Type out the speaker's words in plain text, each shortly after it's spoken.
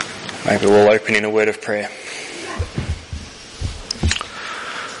Maybe we'll open in a word of prayer.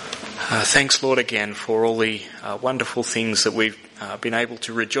 Thanks, Lord, again for all the wonderful things that we've been able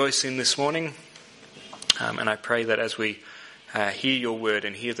to rejoice in this morning. And I pray that as we hear your word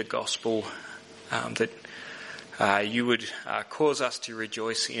and hear the gospel, that you would cause us to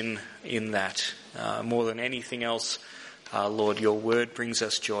rejoice in that. More than anything else, Lord, your word brings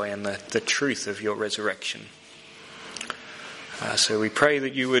us joy and the truth of your resurrection. So we pray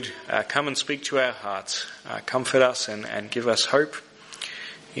that you would come and speak to our hearts, comfort us and give us hope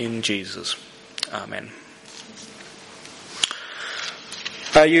in Jesus. Amen.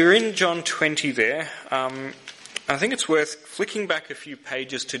 You're in John 20 there. I think it's worth flicking back a few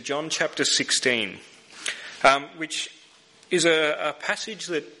pages to John chapter 16, which is a passage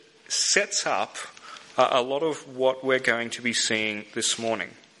that sets up a lot of what we're going to be seeing this morning.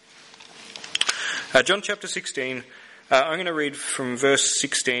 John chapter 16, I'm going to read from verse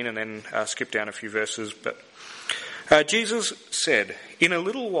 16 and then skip down a few verses. But Jesus said, "In a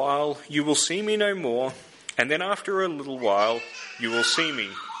little while you will see me no more, and then after a little while you will see me."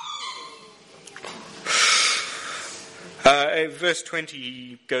 Verse 20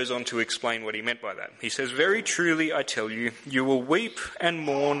 he goes on to explain what he meant by that. He says, "Very truly I tell you, you will weep and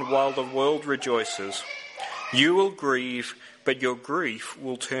mourn while the world rejoices. You will grieve, but your grief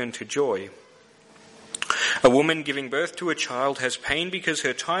will turn to joy. A woman giving birth to a child has pain because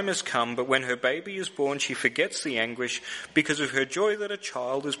her time has come, but when her baby is born, she forgets the anguish because of her joy that a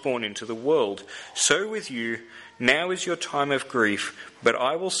child is born into the world. So with you, now is your time of grief, but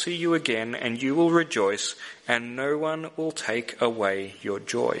I will see you again, and you will rejoice, and no one will take away your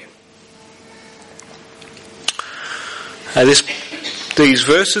joy." These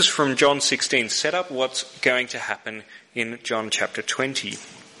verses from John 16 set up what's going to happen in John chapter 20.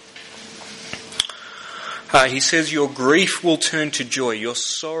 He says, your grief will turn to joy, your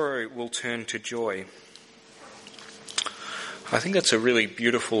sorrow will turn to joy. I think that's a really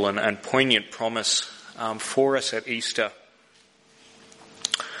beautiful and poignant promise for us at Easter.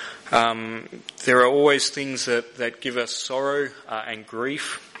 There are always things that give us sorrow and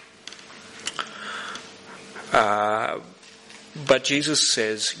grief. But Jesus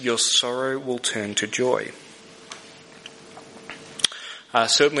says, your sorrow will turn to joy.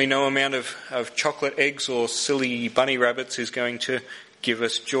 Certainly no amount of chocolate eggs or silly bunny rabbits is going to give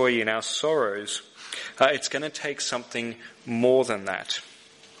us joy in our sorrows. It's going to take something more than that.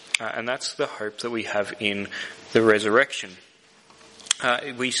 And that's the hope that we have in the resurrection.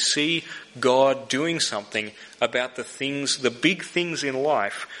 We see God doing something about the big things in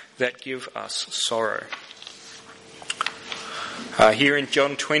life that give us sorrow. Here in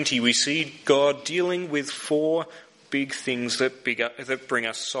John 20 we see God dealing with 4 big things that bring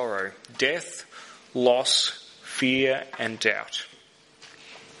us sorrow: death, loss, fear, and doubt.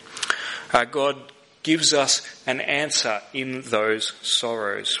 God gives us an answer in those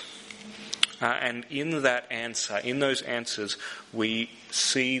sorrows. And in that answer, in those answers, we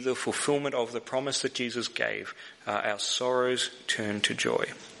see the fulfillment of the promise that Jesus gave. Our sorrows turn to joy.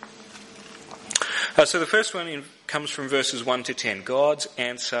 So the first one comes from verses 1 to 10, God's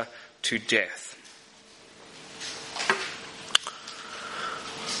answer to death.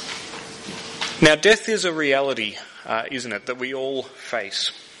 Now, death is a reality, isn't it, that we all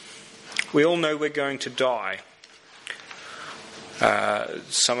face. We all know we're going to die.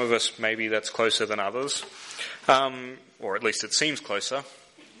 Some of us, maybe that's closer than others, or at least it seems closer.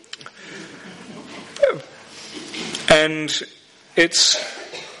 And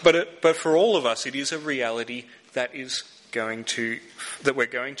but for all of us, it is a reality that we're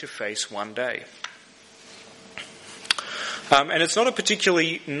going to face one day. And it's not a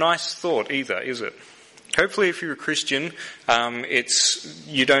particularly nice thought either, is it? Hopefully if you're a Christian,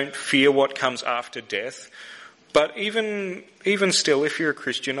 you don't fear what comes after death. But even still, if you're a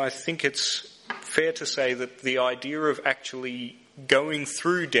Christian, I think it's fair to say that the idea of actually going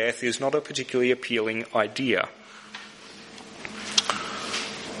through death is not a particularly appealing idea.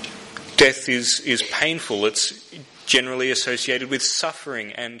 Death is painful. It's generally associated with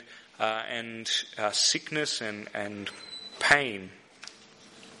suffering and sickness and pain.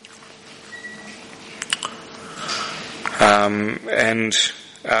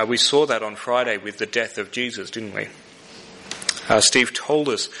 We saw that on Friday with the death of Jesus, didn't we? Steve told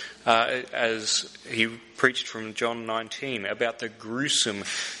us, as he preached from John 19, about the gruesome,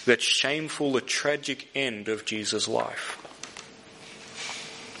 the shameful, the tragic end of Jesus' life.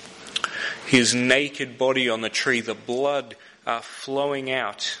 His naked body on the tree, the blood flowing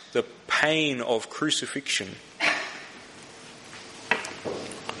out, the pain of crucifixion.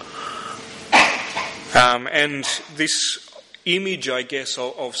 And this image, I guess,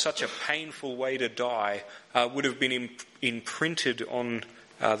 of such a painful way to die would have been imprinted on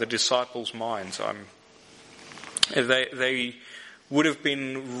the disciples' minds. They would have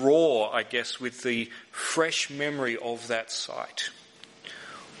been raw, I guess, with the fresh memory of that sight,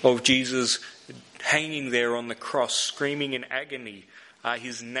 of Jesus hanging there on the cross, screaming in agony.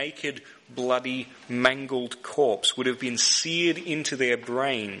 His naked, bloody, mangled corpse would have been seared into their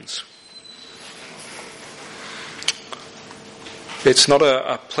brains. It's not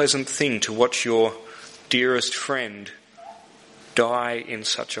a pleasant thing to watch your dearest friend die in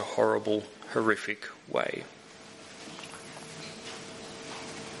such a horrible, horrific way.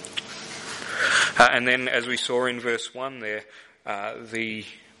 And then, as we saw in verse 1 there, the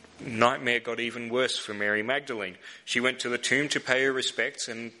nightmare got even worse for Mary Magdalene. She went to the tomb to pay her respects,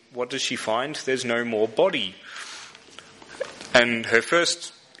 and what does she find? There's no more body. And her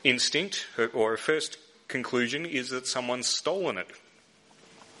first instinct, or her first conclusion, is that someone's stolen it.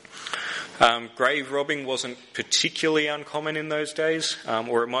 Grave robbing wasn't particularly uncommon in those days,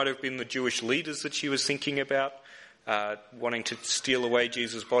 or it might have been the Jewish leaders that she was thinking about, wanting to steal away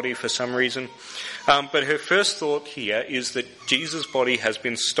Jesus' body for some reason. But her first thought here is that Jesus' body has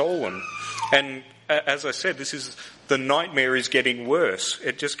been stolen. And as I said, the nightmare is getting worse.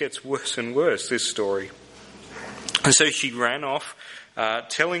 It just gets worse and worse, this story. And so she ran off,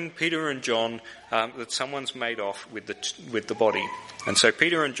 telling Peter and John that someone's made off with the body. And so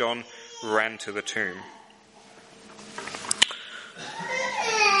Peter and John ran to the tomb.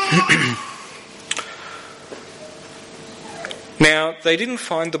 Now, they didn't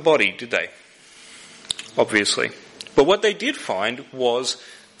find the body, did they? Obviously. But what they did find was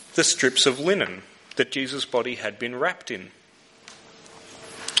the strips of linen that Jesus' body had been wrapped in.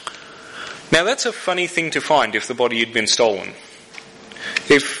 Now, that's a funny thing to find if the body had been stolen.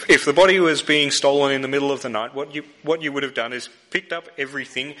 If the body was being stolen in the middle of the night, what you would have done is picked up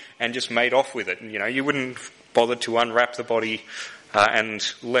everything and just made off with it. You wouldn't bother to unwrap the body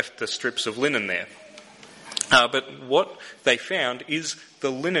and left the strips of linen there. But what they found is the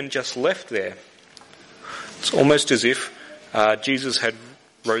linen just left there. It's almost as if Jesus had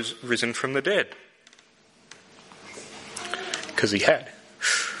risen from the dead. Because he had.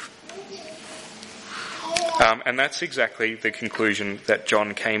 And that's exactly the conclusion that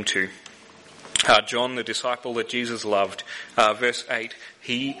John came to. John, the disciple that Jesus loved, verse 8,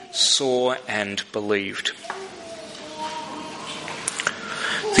 he saw and believed.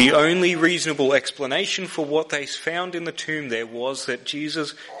 The only reasonable explanation for what they found in the tomb there was that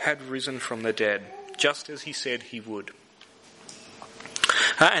Jesus had risen from the dead, just as he said he would.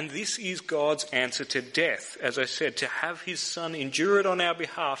 And this is God's answer to death, as I said, to have his Son endure it on our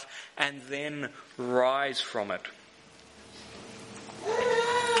behalf and then rise from it.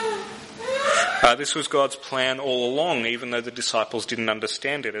 This was God's plan all along, even though the disciples didn't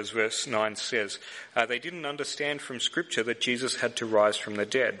understand it, as verse 9 says. They didn't understand from Scripture that Jesus had to rise from the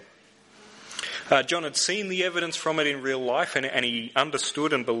dead. John had seen the evidence from it in real life, and he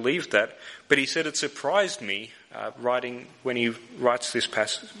understood and believed that, but he said it surprised me, when he writes this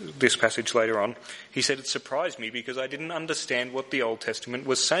passage later on, he said it surprised me because I didn't understand what the Old Testament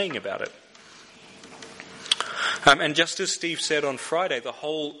was saying about it. And just as Steve said on Friday, the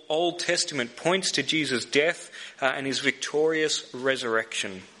whole Old Testament points to Jesus' death and his victorious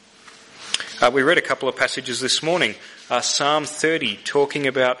resurrection. We read a couple of passages this morning. Psalm 30, talking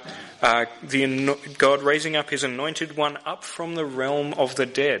about God raising up his anointed one up from the realm of the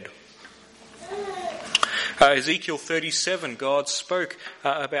dead. Ezekiel 37, God spoke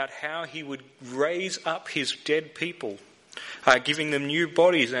about how he would raise up his dead people, giving them new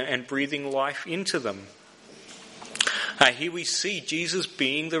bodies and breathing life into them. Here we see Jesus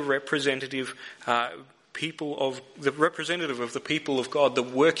being the representative of the people of God, the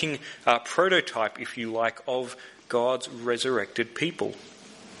working prototype, if you like, of God's resurrected people.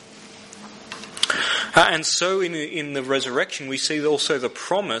 And so in the resurrection we see also the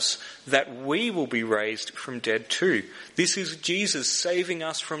promise that we will be raised from dead too. This is Jesus saving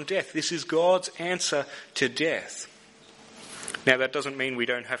us from death. This is God's answer to death. Now that doesn't mean we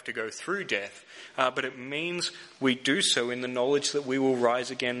don't have to go through death, but it means we do so in the knowledge that we will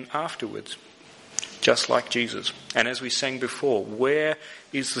rise again afterwards, just like Jesus. And as we sang before, where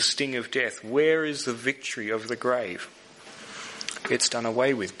is the sting of death? Where is the victory of the grave? It's done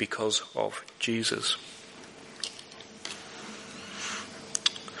away with because of Jesus.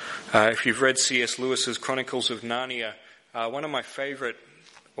 If you've read C.S. Lewis's Chronicles of Narnia, one of my favourite,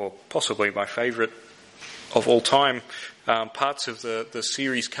 or possibly my favourite of all time, parts of the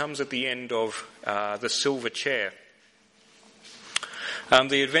series comes at the end of The Silver Chair.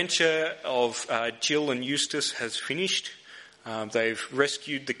 The adventure of Jill and Eustace has finished. They've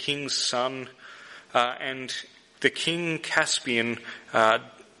rescued the king's son, and the king Caspian,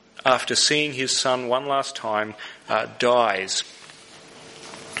 after seeing his son one last time, dies.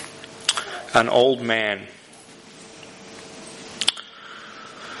 An old man.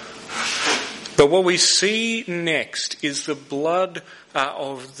 But what we see next is the blood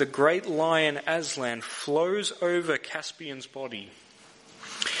of the great lion Aslan flows over Caspian's body.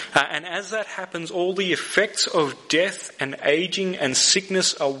 And as that happens, all the effects of death and aging and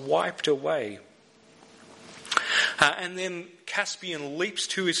sickness are wiped away. And then Caspian leaps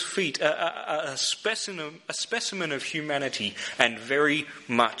to his feet, a specimen of humanity, and very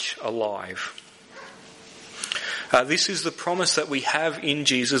much alive. This is the promise that we have in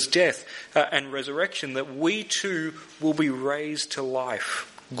Jesus' death and resurrection, that we too will be raised to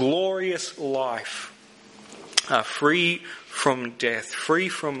life, glorious life, free from death, free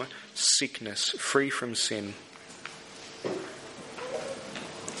from sickness, free from sin.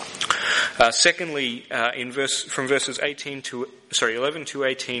 Secondly, from verses 11 to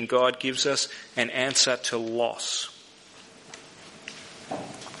 18, God gives us an answer to loss.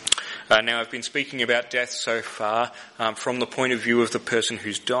 Now, I've been speaking about death so far from the point of view of the person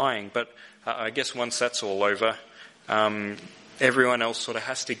who's dying, but I guess once that's all over, everyone else sort of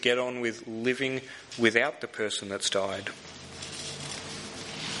has to get on with living without the person that's died.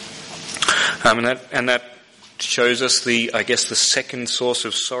 And that shows us the second source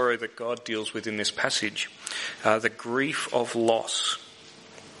of sorrow that God deals with in this passage, the grief of loss.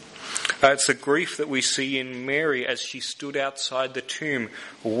 It's the grief that we see in Mary as she stood outside the tomb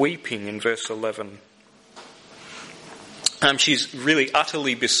weeping in verse 11. She's really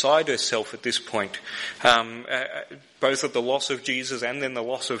utterly beside herself at this point, both at the loss of Jesus and then the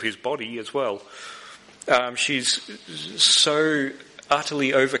loss of his body as well. She's so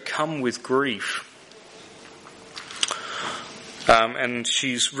utterly overcome with grief. And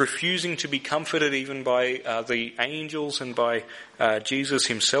she's refusing to be comforted even by the angels and by Jesus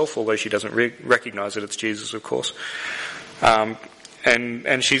himself, although she doesn't recognise that it's Jesus, of course.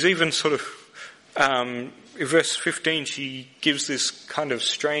 And she's even sort of, in verse 15, she gives this kind of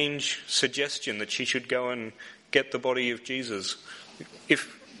strange suggestion that she should go and get the body of Jesus.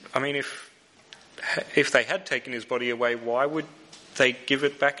 If they had taken his body away, why would they give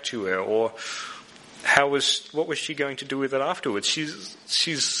it back to her? Or what was she going to do with it afterwards?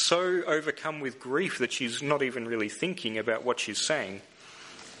 She's so overcome with grief that she's not even really thinking about what she's saying.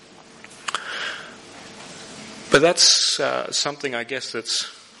 But that's something, I guess,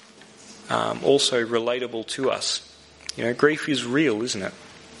 that's also relatable to us. You know, grief is real, isn't it?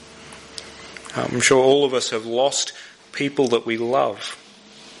 I'm sure all of us have lost people that we love.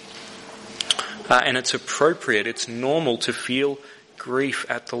 And it's appropriate, it's normal to feel grief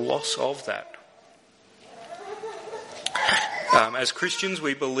at the loss of that. As Christians,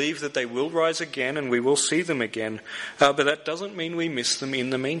 we believe that they will rise again and we will see them again, but that doesn't mean we miss them in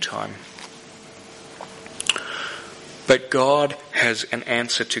the meantime. But God has an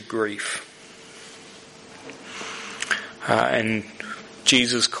answer to grief. And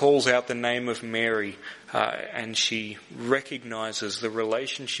Jesus calls out the name of Mary, and she recognises the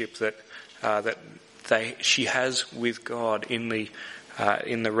relationship that she has with God in the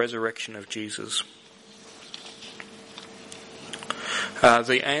resurrection of Jesus.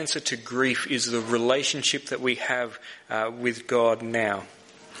 The answer to grief is the relationship that we have with God now.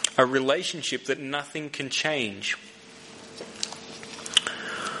 A relationship that nothing can change.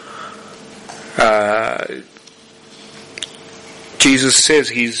 Jesus says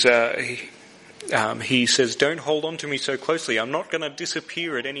he says, "Don't hold on to me so closely. I'm not going to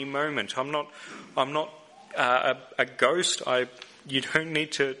disappear at any moment. I'm not a ghost. You don't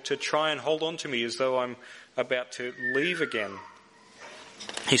need to try and hold on to me as though I'm about to leave again."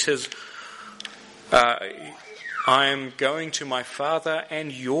 He says, "I am going to my Father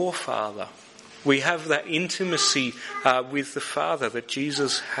and your Father." We have that intimacy with the Father that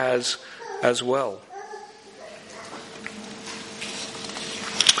Jesus has as well.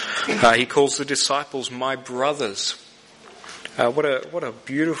 He calls the disciples my brothers. What a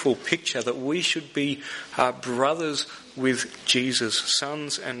beautiful picture that we should be brothers with Jesus,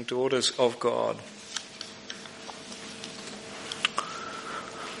 sons and daughters of God.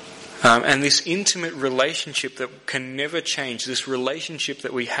 And this intimate relationship that can never change, this relationship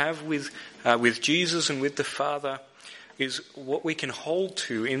that we have with Jesus and with the Father, is what we can hold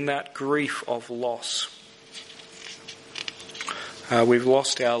to in that grief of loss. We've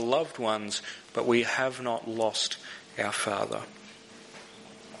lost our loved ones, but we have not lost our Father.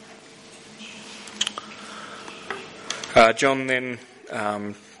 John then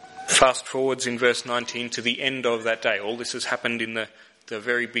Fast forwards in verse 19 to the end of that day. All this has happened in the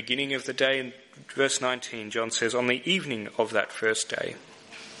very beginning of the day. In verse 19, John says, on the evening of that first day.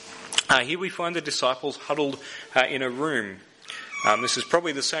 Here we find the disciples huddled in a room. This is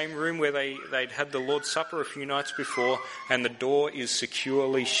probably the same room where they'd had the Lord's Supper a few nights before, and the door is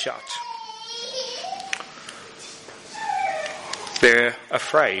securely shut. They're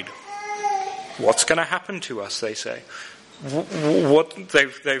afraid. What's going to happen to us, they say. What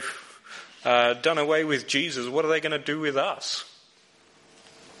they've done away with Jesus. What are they going to do with us?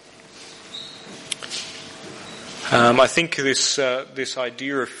 I think this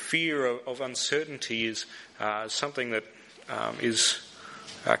idea of fear of uncertainty is something that is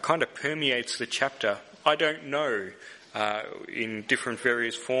kind of permeates the chapter. I don't know in different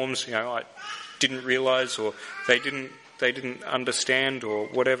various forms. I didn't realise, or they didn't understand, or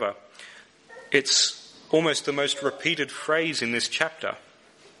whatever. It's almost the most repeated phrase in this chapter.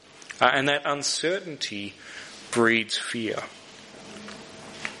 And that uncertainty breeds fear.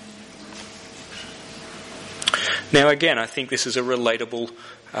 Now again, I think this is a relatable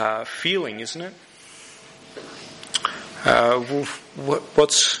feeling, isn't it?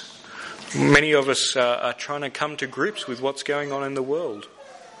 Many of us are trying to come to grips with what's going on in the world.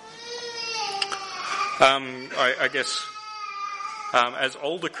 I guess as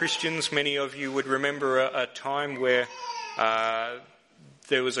older Christians, many of you would remember a time where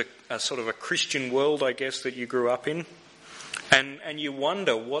there was a sort of a Christian world, I guess, that you grew up in. And you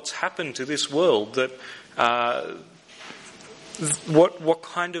wonder what's happened to this world, that what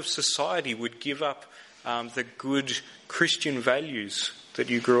kind of society would give up the good Christian values that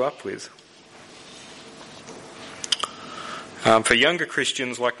you grew up with. For younger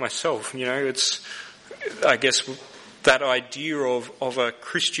Christians like myself, it's, I guess, that idea of a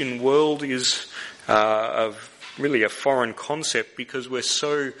Christian world is really a foreign concept, because we're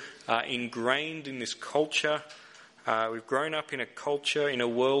so ingrained in this culture. We've grown up in a culture, in a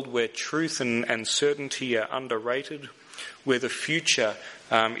world where truth and certainty are underrated, where the future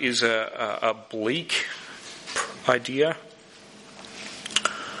is a bleak idea.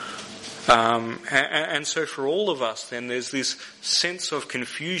 And so for all of us then, there's this sense of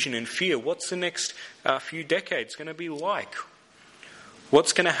confusion and fear. What's the next few decades going to be like?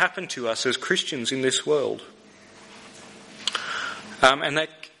 What's going to happen to us as Christians in this world? And that,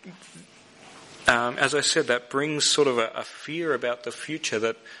 as I said, that brings sort of a fear about the future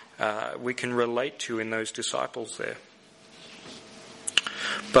that we can relate to in those disciples there.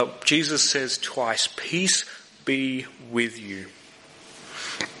 But Jesus says twice, "Peace be with you."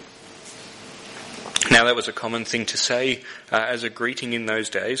 Now, that was a common thing to say as a greeting in those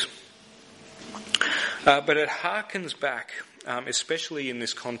days. But it harkens back, especially in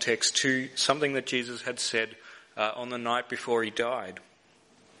this context, to something that Jesus had said on the night before he died.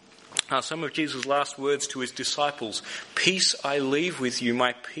 Some of Jesus' last words to his disciples, "Peace I leave with you,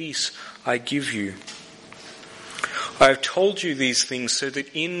 my peace I give you. I have told you these things so that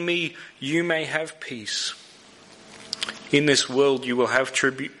in me you may have peace. In this world you will have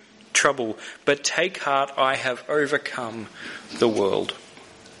trouble, but take heart, I have overcome the world."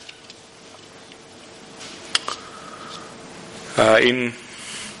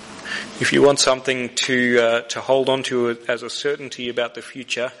 If you want something to hold on to as a certainty about the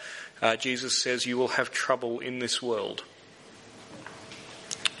future, Jesus says you will have trouble in this world.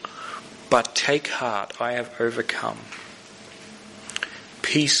 But take heart, I have overcome.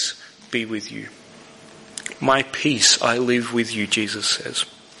 Peace be with you. My peace I live with you, Jesus says.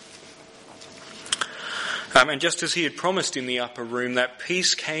 And just as he had promised in the upper room, that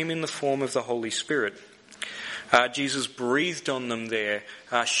peace came in the form of the Holy Spirit. Jesus breathed on them there,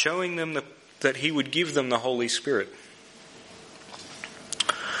 showing them that he would give them the Holy Spirit.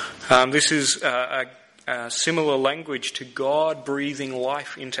 This is a similar language to God breathing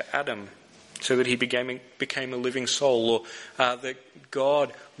life into Adam so that he became a living soul, or that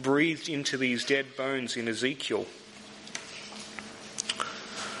God breathed into these dead bones in Ezekiel.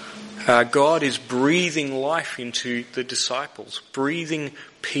 God is breathing life into the disciples, breathing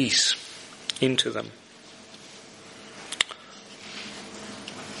peace into them.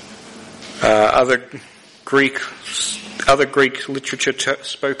 Other Greek literature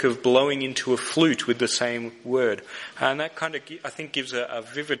spoke of blowing into a flute with the same word. And that kind of, I think, gives a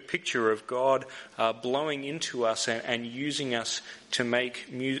vivid picture of God blowing into us and using us to make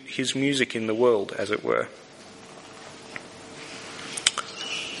his music in the world, as it were.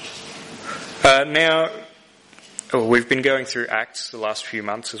 Now, we've been going through Acts the last few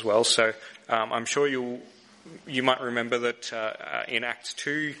months as well, so I'm sure you might remember that in Acts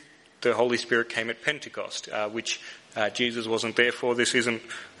 2, the Holy Spirit came at Pentecost, which Jesus wasn't there for. This isn't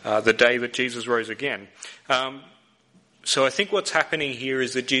the day that Jesus rose again. So I think what's happening here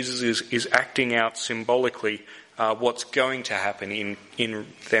is that Jesus is acting out symbolically what's going to happen in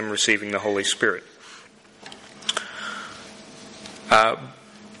them receiving the Holy Spirit.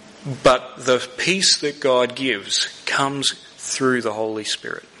 But the peace that God gives comes through the Holy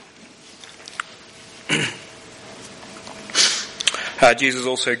Spirit. Jesus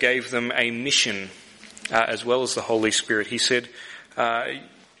also gave them a mission as well as the Holy Spirit. He said, as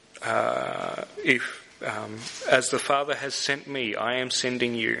the Father has sent me, I am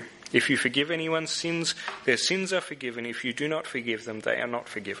sending you. If you forgive anyone's sins, their sins are forgiven. If you do not forgive them, they are not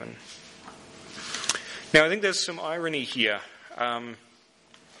forgiven. Now, I think there's some irony here,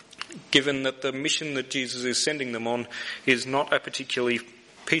 given that the mission that Jesus is sending them on is not a particularly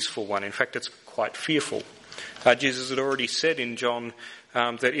peaceful one. In fact, it's quite fearful. Jesus had already said in John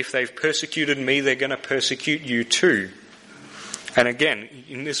that if they've persecuted me, they're going to persecute you too. And again,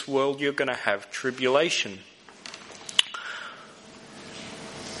 in this world, you're going to have tribulation.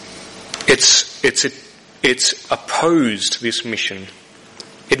 It's opposed, this mission.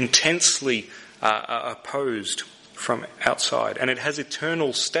 Intensely opposed from outside. And it has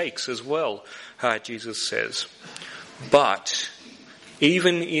eternal stakes as well, Jesus says. But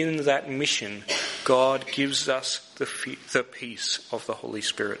even in that mission, God gives us the peace of the Holy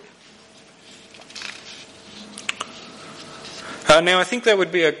Spirit. Now, I think that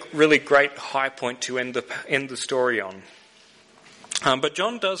would be a really great high point to end the story on. But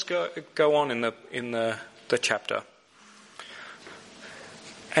John does go on in the chapter,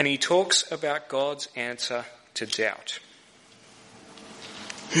 and he talks about God's answer to doubt.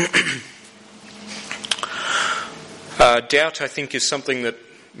 Doubt, I think, is something that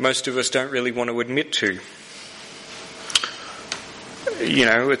most of us don't really want to admit to. You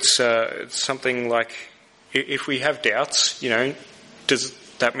know, it's something like, if we have doubts, you know, does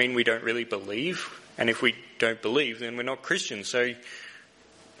that mean we don't really believe? And if we don't believe, then we're not Christians. So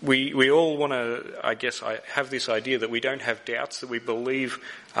we all want to, I guess, have this idea that we don't have doubts, that we believe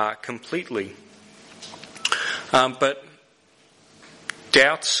completely. But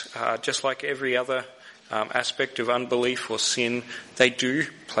doubts, just like every other aspect of unbelief or sin, they do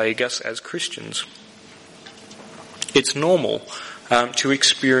plague us as Christians. It's normal to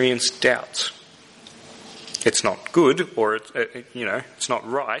experience doubts. It's not good, or it's not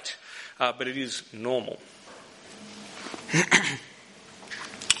right, but it is normal.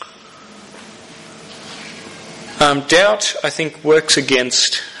 Doubt, I think, works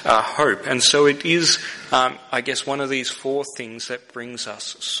against hope, and so it is, I guess, one of these four things that brings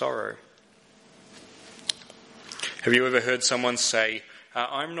us sorrow. Have you ever heard someone say,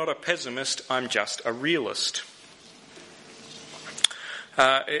 "I'm not a pessimist, I'm just a realist"?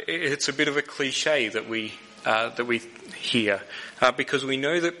 It's a bit of a cliche that we hear, because we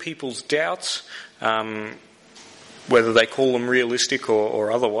know that people's doubts, whether they call them realistic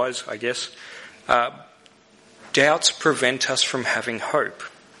or otherwise, I guess, doubts prevent us from having hope.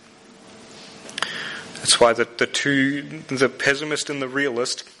 That's why the pessimist and the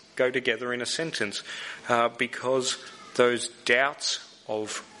realist go together in a sentence, because those doubts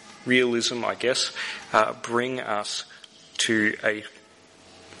of realism, I guess, bring us to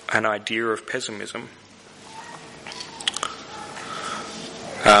an idea of pessimism.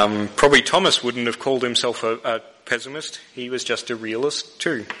 Probably Thomas wouldn't have called himself a pessimist. He was just a realist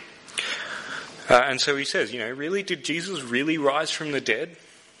too. And so he says, really, did Jesus really rise from the dead?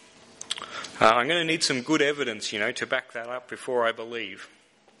 I'm going to need some good evidence, to back that up before I believe.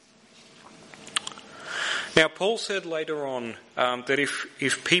 Now, Paul said later on that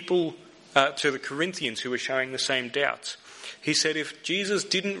if people, to the Corinthians who were showing the same doubts, he said if Jesus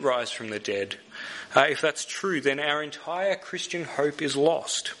didn't rise from the dead, if that's true, then our entire Christian hope is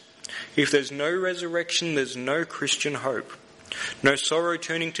lost. If there's no resurrection, there's no Christian hope. No sorrow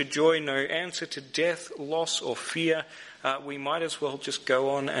turning to joy, no answer to death, loss or fear. We might as well just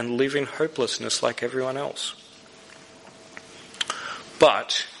go on and live in hopelessness like everyone else.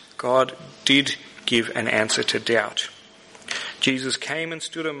 But God did give an answer to doubt. Jesus came and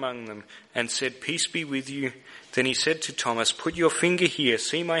stood among them and said, "Peace be with you." Then he said to Thomas, "Put your finger here,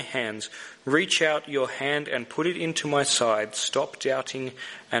 see my hands. Reach out your hand and put it into my side. Stop doubting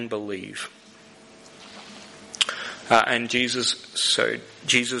and believe." And Jesus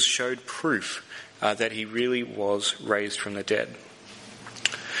showed proof that he really was raised from the dead.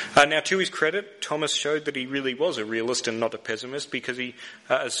 Now, to his credit, Thomas showed that he really was a realist and not a pessimist, because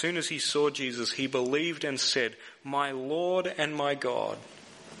as soon as he saw Jesus, he believed and said, "My Lord and my God."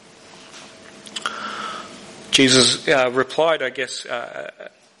 Jesus replied, I guess,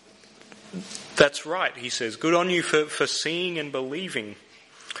 that That's right, he says. Good on you for seeing and believing.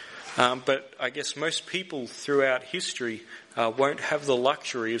 But I guess most people throughout history won't have the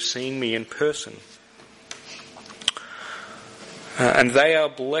luxury of seeing me in person. And they are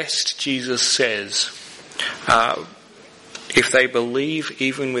blessed, Jesus says, if they believe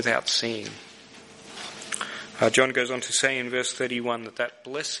even without seeing. John goes on to say in verse 31 that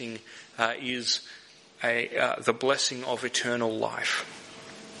blessing is the blessing of eternal life.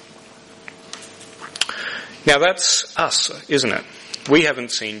 Now that's us, isn't it? We haven't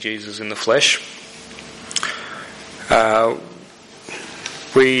seen Jesus in the flesh. We are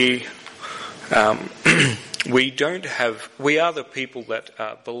the people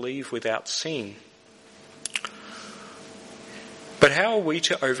that believe without seeing. But how are we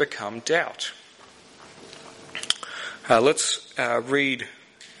to overcome doubt? Let's read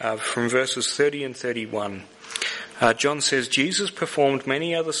from verses 30 and 31. John says, Jesus performed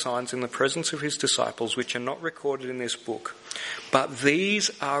many other signs in the presence of his disciples, which are not recorded in this book. But these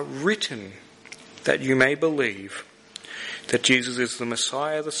are written that you may believe that Jesus is the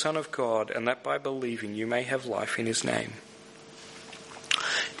Messiah, the Son of God, and that by believing you may have life in his name.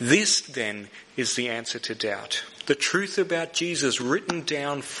 This, then, is the answer to doubt. The truth about Jesus written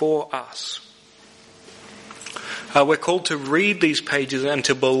down for us. We're called to read these pages and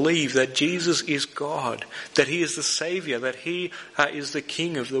to believe that Jesus is God, that he is the Saviour, that he is the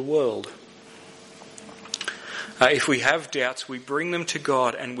King of the world. If we have doubts, we bring them to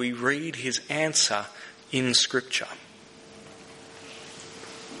God and we read his answer in Scripture.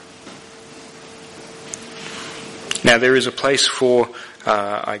 Now there is a place for,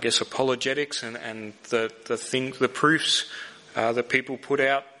 apologetics and the proofs that people put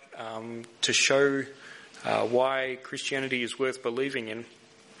out to show why Christianity is worth believing in.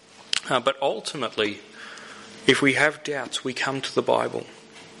 But ultimately, if we have doubts, we come to the Bible.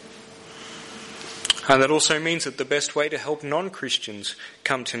 And that also means that the best way to help non-Christians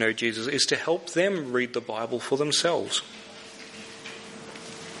come to know Jesus is to help them read the Bible for themselves.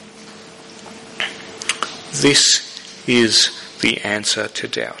 This is the answer to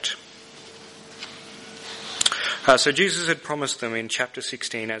doubt. So Jesus had promised them in chapter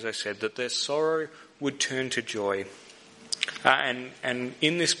 16, as I said, that their sorrow would turn to joy. And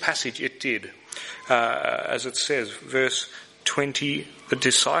in this passage it did. As it says, verse 20, the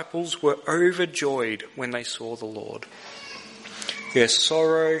disciples were overjoyed when they saw the Lord. Their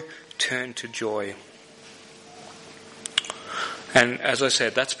sorrow turned to joy. And as I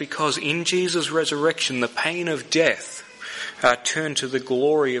said, that's because in Jesus' resurrection, the pain of death turned to the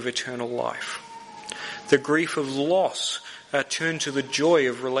glory of eternal life. The grief of loss turned to the joy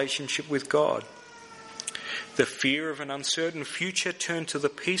of relationship with God. The fear of an uncertain future turned to the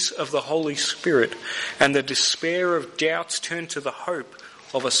peace of the Holy Spirit, and the despair of doubts turned to the hope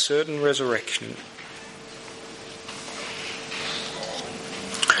of a certain resurrection.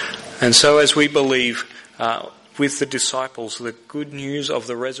 And so as we believe with the disciples the good news of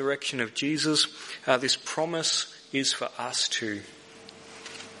the resurrection of Jesus, this promise is for us too.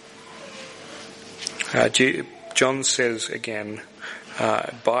 John says again,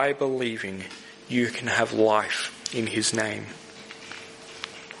 by believing you can have life in his name.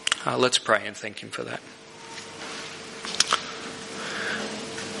 Let's pray and thank him for that.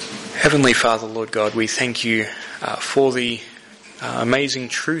 Heavenly Father, Lord God, we thank you for the amazing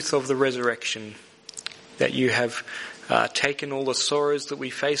truth of the resurrection, that you have taken all the sorrows that we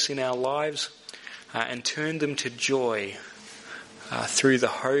face in our lives and turned them to joy through the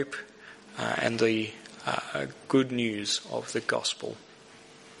hope and the good news of the gospel.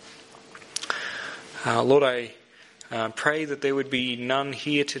 Lord, I pray that there would be none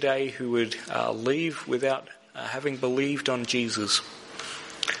here today who would leave without having believed on Jesus.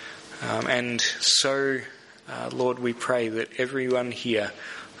 And so, Lord, we pray that everyone here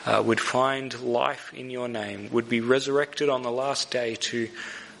would find life in your name, would be resurrected on the last day to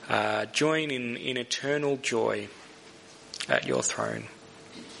join in eternal joy at your throne.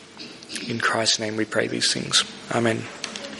 In Christ's name we pray these things. Amen.